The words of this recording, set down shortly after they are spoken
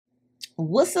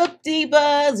What's up,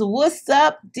 divas? What's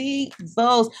up,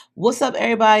 divos? What's up,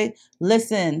 everybody?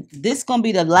 Listen, this gonna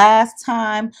be the last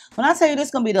time. When I tell you this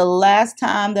gonna be the last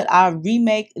time that I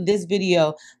remake this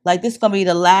video, like this gonna be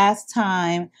the last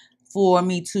time for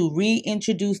me to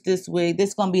reintroduce this wig.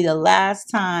 This gonna be the last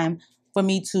time for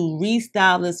me to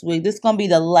restyle this wig. This gonna be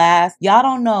the last. Y'all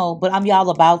don't know, but y'all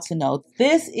about to know.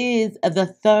 This is the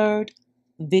third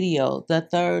video, the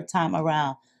third time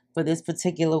around for this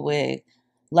particular wig.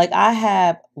 Like, I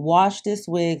have washed this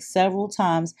wig several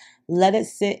times, let it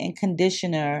sit in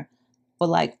conditioner for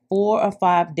like 4 or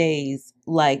 5 days,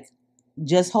 like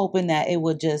just hoping that it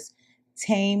would just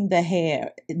tame the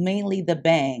hair, mainly the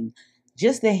bang,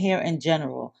 just the hair in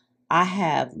general. I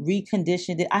have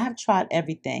reconditioned it. I have tried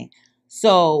everything.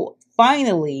 So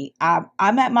finally, I'm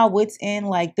at my wit's end.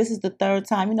 Like, this is the third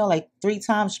time. You know, like 3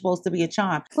 times supposed to be a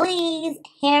charm. Please,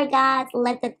 hair gods,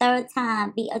 let the third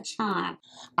time be a charm.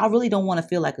 I really don't want to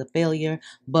feel like a failure.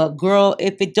 But girl,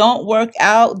 if it don't work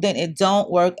out, then it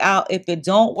don't work out. If it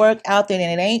don't work out, then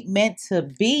it ain't meant to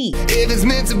be. If it's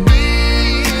meant to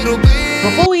be, it'll be.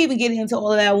 Before we even get into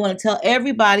all of that, I want to tell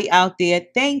everybody out there,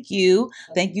 thank you.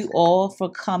 Thank you all for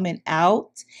coming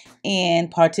out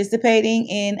and participating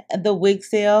in the wig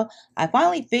sale. I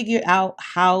finally figured out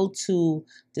how to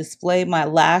display my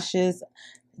lashes.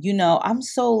 You know, I'm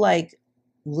so like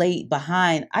late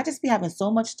behind. I just be having so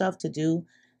much stuff to do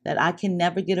that I can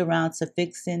never get around to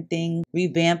fixing things,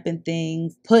 revamping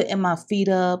things, putting my feet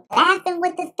up. Laughing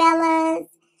with the fellas,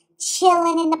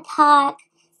 chilling in the park,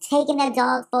 taking the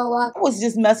dog for a walk. I was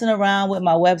just messing around with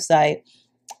my website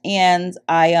and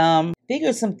I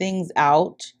figured some things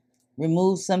out,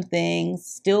 removed some things,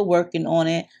 still working on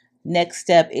it. Next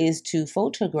step is to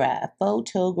photograph.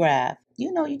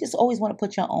 You know, you just always want to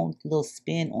put your own little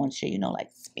spin on shit, you know,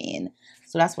 like spin.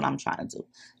 So that's what I'm trying to do.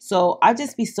 So I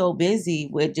just be so busy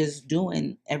with just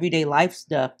doing everyday life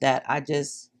stuff that I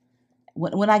just,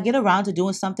 when I get around to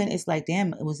doing something, it's like,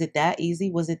 damn, was it that easy?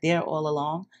 Was it there all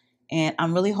along? And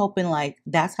I'm really hoping like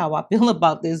that's how I feel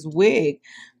about this wig,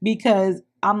 because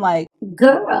I'm like,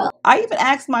 girl. I even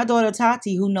asked my daughter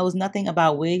Tati, who knows nothing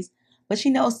about wigs, but she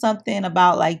knows something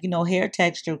about, like, you know, hair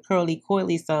texture, curly,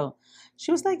 coily. So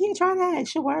she was like, yeah, try that. It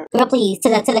should work. Girl, please, to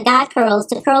the god curls,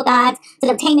 to the curl gods, to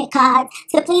the obtainment gods,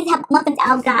 to the please have muffins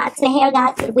out gods, to the hair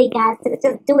gods, to the wig gods, to the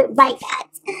just do it right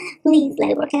gods. Please let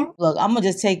it work out. Look, I'm going to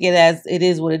just take it as it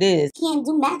is what it is. You can't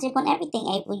do magic on everything,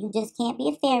 April. You just can't be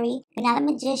a fairy. You're not a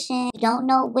magician. You don't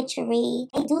know witchery.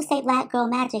 They do say black girl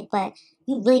magic, but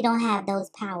you really don't have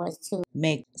those powers to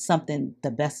make something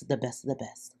the best of the best of the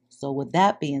best. So with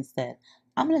that being said,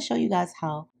 I'm going to show you guys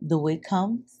how the wig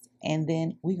comes, and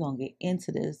then we're going to get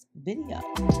into this video.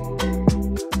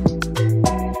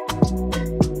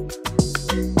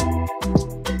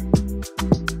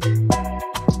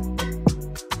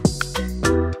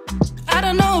 I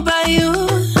don't know about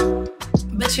you,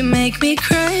 but you make me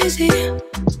crazy.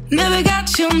 Never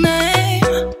got your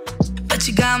name, but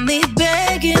you got me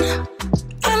begging.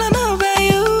 I don't know about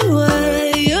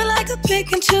you, you're like a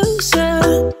pick and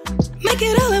chooser. Make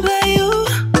it all about you.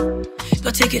 Go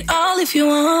take it all if you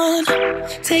want.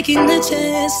 Taking the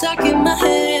chance, stuck in my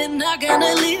head, not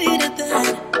gonna leave it at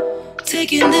that.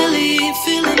 Taking the lead,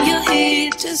 feeling your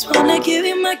heat. Just wanna give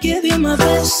you my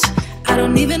best. I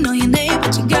don't even know your name,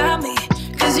 but you got me,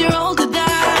 cause you're all to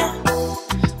die.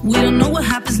 We don't know what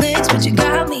happens next, but you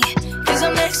got me, cause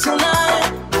I'm next in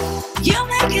line. You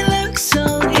make it look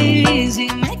so easy,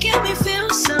 making me feel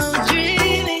so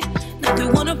dreamy. Not the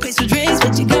one to pay for drinks,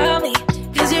 but you got me,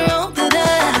 cause you're all to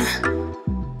die.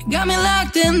 Got me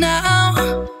locked in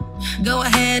now. Go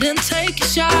ahead and take a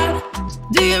shot.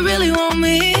 Do you really want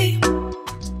me?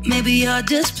 Maybe you're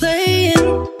just playing.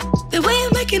 The way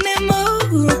you're making it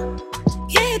move,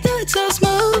 yeah, you do it so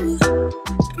smooth.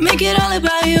 Make it all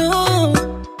about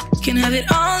you. Can have it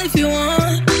all if you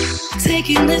want.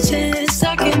 Taking the chance,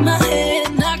 stuck in my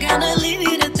head, not gonna leave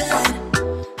it at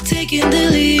that. Taking the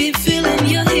lead, feeling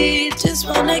your heat. Just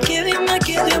wanna give you my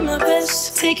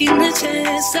best. Taking the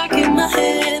chance, stuck in my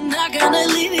head, not gonna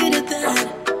leave it at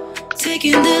that.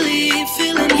 Taking the lead,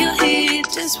 feeling your heat.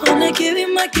 Just wanna give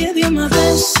you my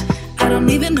best. I don't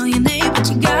even know your name, but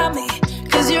you got me,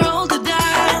 cause you're all to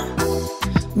die.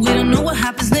 We don't know what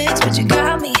happens next, but you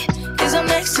got me, cause I'm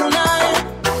next in line.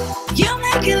 You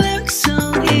make it look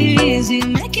so easy,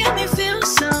 making me feel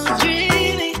so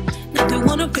dreamy. Not the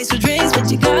one who pays for drinks,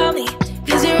 but you got me,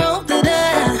 cause you're all to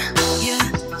die.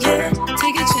 Yeah,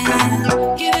 take a chance.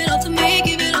 Give it all to me,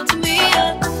 give it all to me,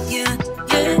 yeah,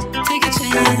 take a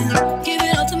chance. Give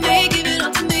it all to me, give it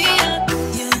all to me,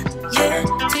 yeah,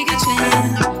 take a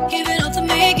chance. Give it all to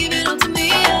me, give it all to me,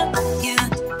 yeah,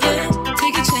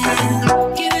 take a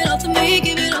chance. Give it all to me,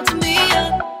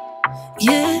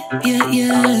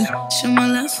 Show my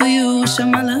love for you, show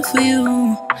my love for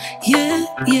you. Yeah,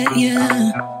 yeah,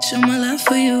 yeah. Show my love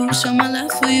for you, show my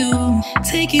love for you.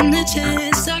 Taking the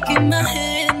chance, stuck in my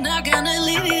head, not gonna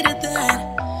leave it at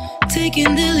that.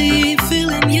 Taking the lead,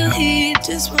 feeling your heat.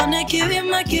 Just wanna give you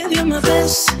my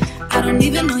best. I don't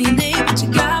even know your name, but you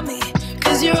got me.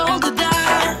 Cause you're all to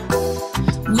die.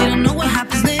 We don't know what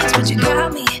happens next, but you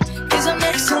got me. Cause I'm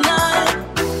next to none.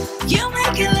 You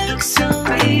make it look so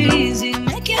easy,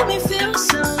 making me feel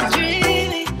so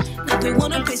dreamy. Now we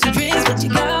wanna play some drinks, but you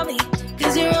got me.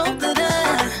 Cause you're all that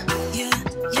I, yeah,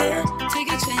 yeah, take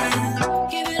a chance.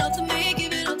 Give it all to me,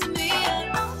 give it all to me,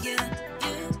 yeah, yeah,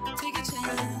 yeah, take a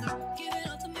chance. Give it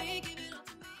all to me, give it all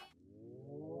to me.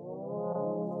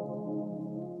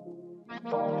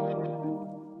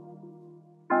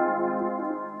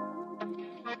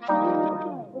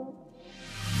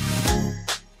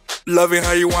 Loving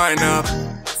how you wind up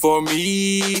for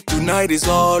me. Tonight is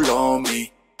all on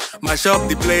me. Mash up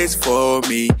the place for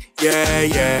me. Yeah,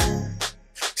 yeah.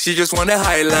 She just wanna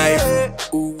highlight.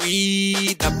 Ooh,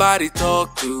 wee, that body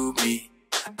talk to me.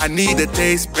 I need a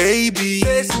taste, baby.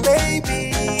 Taste,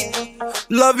 baby.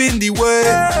 Loving the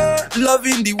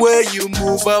way you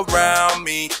move around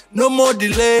me. No more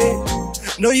delay.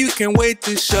 No, you can wait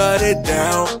to shut it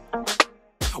down.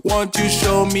 Won't you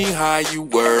show me how you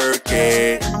work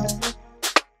it?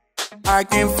 I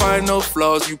can't find no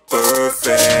flaws, you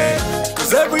perfect.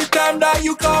 Cause every time that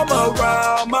you come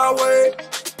around my way,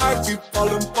 I keep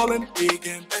falling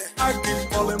again. I keep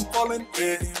falling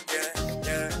again, yeah,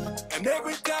 yeah. And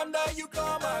every time that you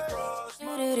come across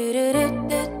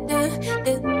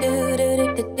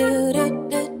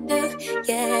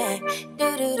yeah.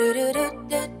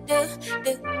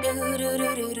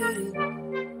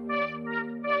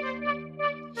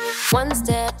 One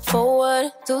step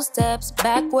forward, two steps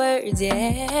backwards,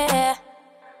 yeah.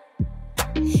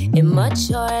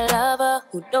 Immature lover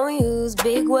who don't use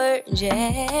big words,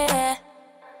 yeah.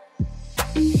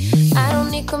 I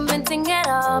don't need convincing at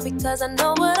all because I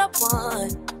know what I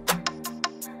want.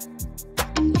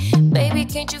 Baby,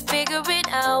 can't you figure it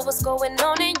out? What's going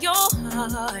on in your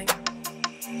heart?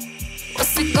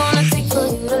 What's it gonna take for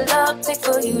you to love, take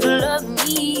for you to love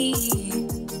me?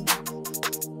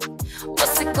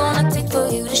 What's it gonna take for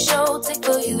you to show, take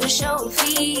for you to show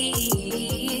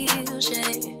feels,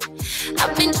 yeah.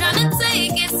 I've been trying to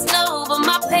take it slow, but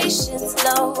my patience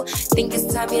low. Think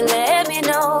it's time you let me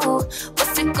know.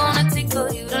 What's it gonna take for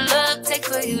you to love, take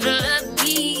for you to love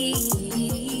me,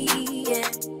 yeah.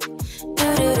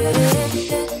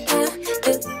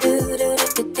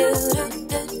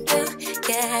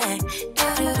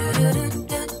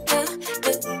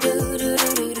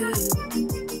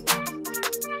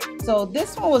 So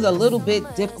this one was a little bit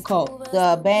difficult.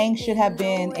 The bang should have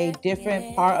been a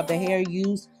different part of the hair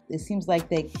used. It seems like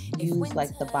they used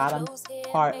like the bottom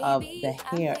part of the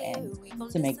hair end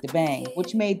to make the bang,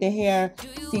 which made the hair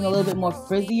seem a little bit more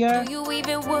frizzier. Do you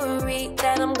even worry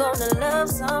that I'm gonna love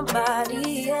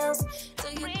somebody else? So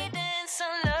you breathe in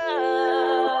some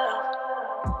love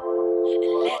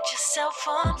and let yourself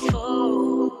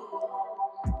unfold.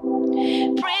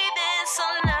 Breathe in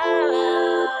some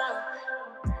love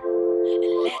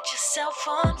and let yourself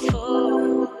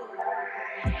unfold.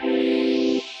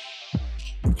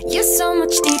 You're so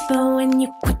much deeper when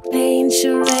you quit playing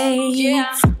charades.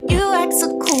 Yeah. You act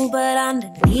so cool, but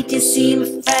underneath you seem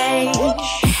afraid.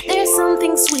 There's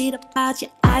something sweet about your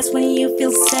eyes when you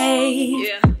feel safe.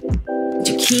 Yeah.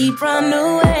 You keep running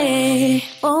away.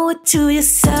 Owe it to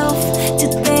yourself to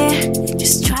there.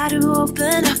 Just try to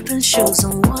open up and show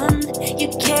someone you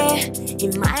care.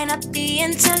 It might not be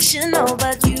intentional,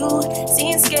 but you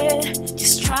seem scared.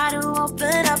 Just try to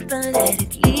open up and let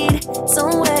it lead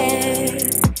somewhere.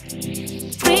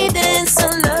 Breathe in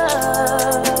some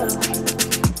love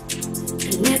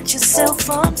and let yourself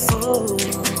unfold.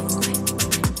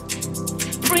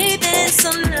 Breathe in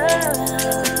some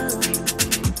love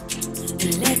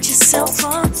and let yourself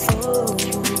unfold.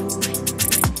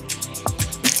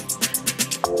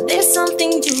 There's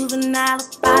something juvenile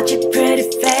about your pretty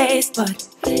face, but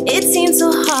it seems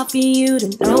so hard for you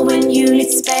to know when you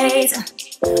need space.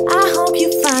 I hope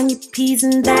you find your peace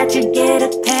and that you get a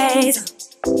taste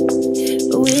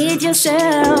with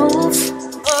yourself.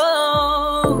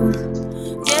 Oh,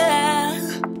 yeah.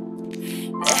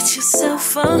 Let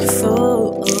yourself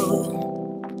unfold.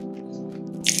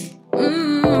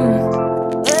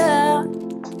 Yeah.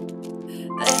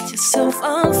 Let yourself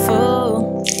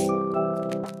unfold.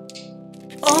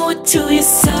 Owe it to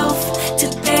yourself to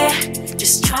there.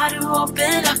 Just try to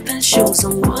open up and show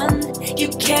someone you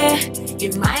care.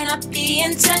 It might not be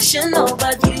intentional,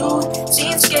 but you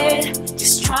seem scared.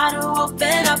 Just try to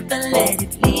open up and let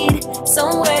it lead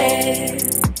somewhere.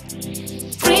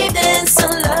 Breathe in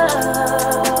some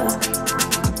love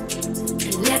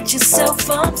and let yourself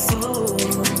unfold.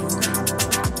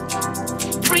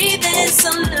 Breathe in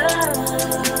some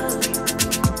love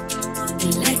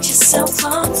and let yourself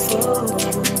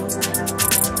unfold.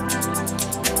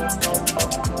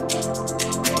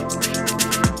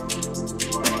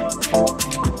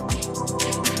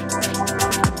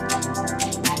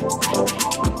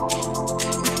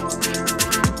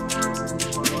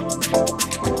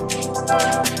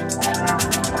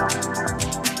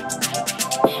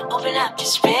 Open up,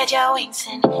 just spread your wings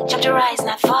and jump to rise,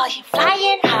 not fall. You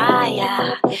flying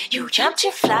higher. You jump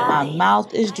to fly. My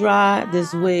mouth is dry.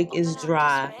 This wig is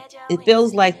dry. It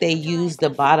feels like they used the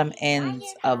bottom ends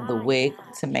of the wig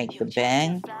to make the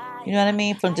bang. You know what I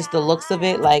mean? From just the looks of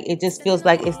it, like it just feels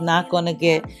like it's not going to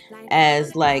get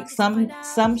as like some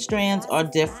strands are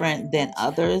different than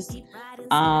others.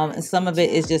 And some of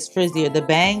it is just frizzier. The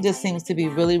bang just seems to be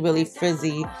really, really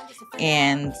frizzy,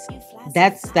 and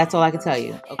that's all I can tell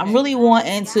you. Okay. I'm really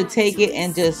wanting to take it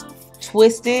and just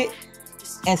twist it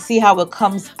and see how it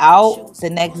comes out the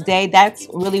next day. That's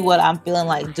really what I'm feeling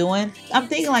like doing. I'm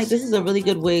thinking like this is a really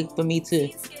good wig for me to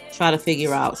try to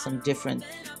figure out some different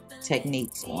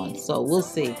techniques on. So we'll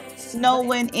see.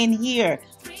 Snowing in here.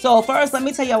 So first, let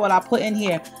me tell y'all what I put in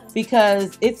here,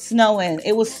 because it's snowing.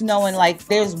 It was snowing, like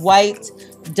there's white,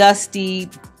 dusty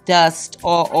dust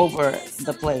all over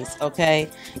the place, okay?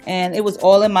 And it was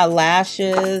all in my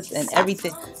lashes and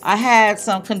everything. I had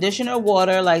some conditioner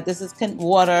water, like this is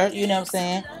water, you know what I'm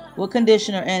saying, with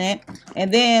conditioner in it.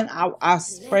 And then I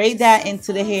sprayed that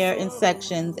into the hair in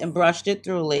sections and brushed it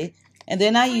thoroughly. And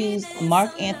then I used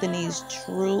Marc Anthony's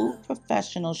True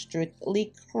Professional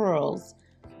Strictly Curls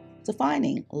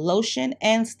Defining Lotion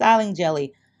and Styling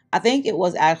Jelly. I think it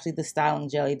was actually the styling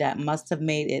jelly that must have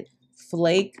made it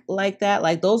flake like that.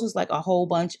 Like those was like a whole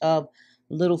bunch of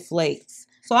little flakes.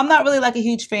 So I'm not really like a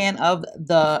huge fan of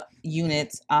the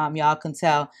units. Y'all can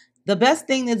tell. The best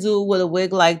thing to do with a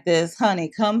wig like this, honey,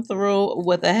 come through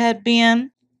with a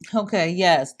headband. Okay,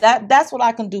 yes, that's what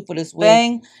I can do for this wig.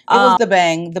 Bang. It was the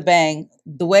bang.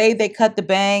 The way they cut the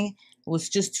bang was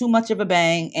just too much of a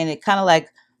bang, and it kind of like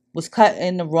was cut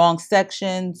in the wrong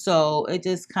section, so it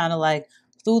just kind of like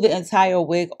threw the entire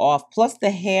wig off. Plus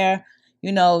the hair,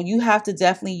 you know, you have to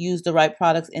definitely use the right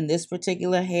products in this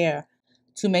particular hair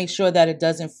to make sure that it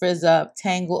doesn't frizz up,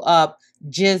 tangle up,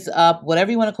 jizz up, whatever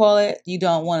you want to call it. You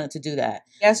don't want it to do that.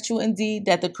 That's true indeed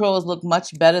that the curls look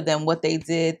much better than what they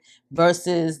did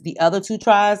versus the other two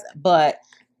tries, but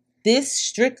this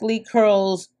Strictly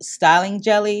Curls styling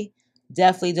jelly,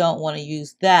 definitely don't want to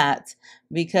use that,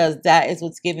 because that is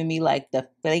what's giving me like the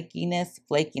flakiness.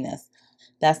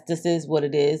 This is what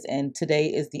it is, and today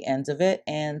is the end of it.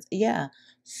 And yeah,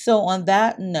 so on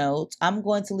that note, I'm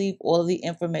going to leave all of the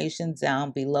information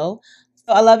down below.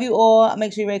 So I love you all.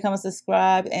 Make sure you rate, comment,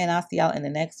 subscribe, and I'll see y'all in the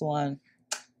next one.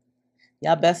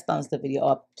 Y'all best thumbs the video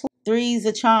up. 3's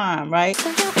a charm, right?